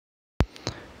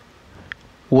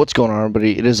What's going on,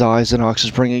 everybody? It is I, Xenox,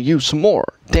 is bringing you some more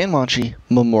Danmachi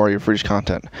Memorial Freeze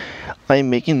content. I am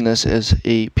making this as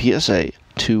a PSA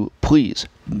to please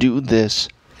do this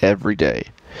every day.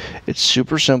 It's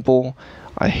super simple.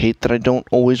 I hate that I don't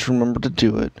always remember to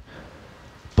do it,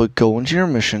 but go into your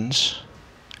missions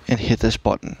and hit this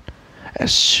button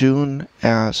as soon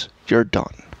as you're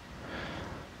done.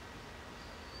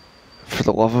 For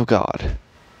the love of God.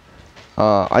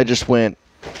 I just went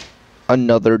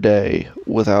another day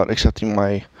without accepting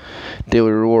my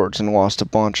daily rewards and lost a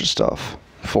bunch of stuff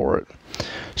for it.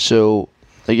 So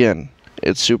again,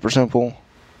 it's super simple,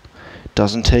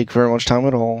 doesn't take very much time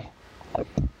at all.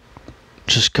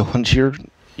 Just go into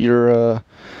your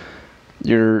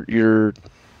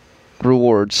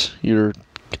rewards, your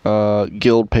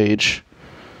guild page,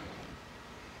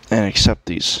 and accept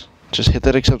these. Just hit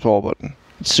that accept all button.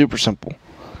 It's super simple,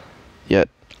 yet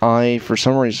I, for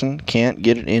some reason, can't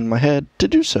get it in my head to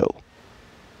do so.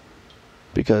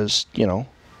 Because, you know,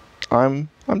 I'm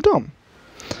dumb.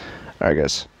 Alright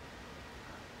guys,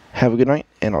 have a good night,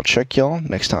 and I'll check y'all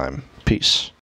next time. Peace.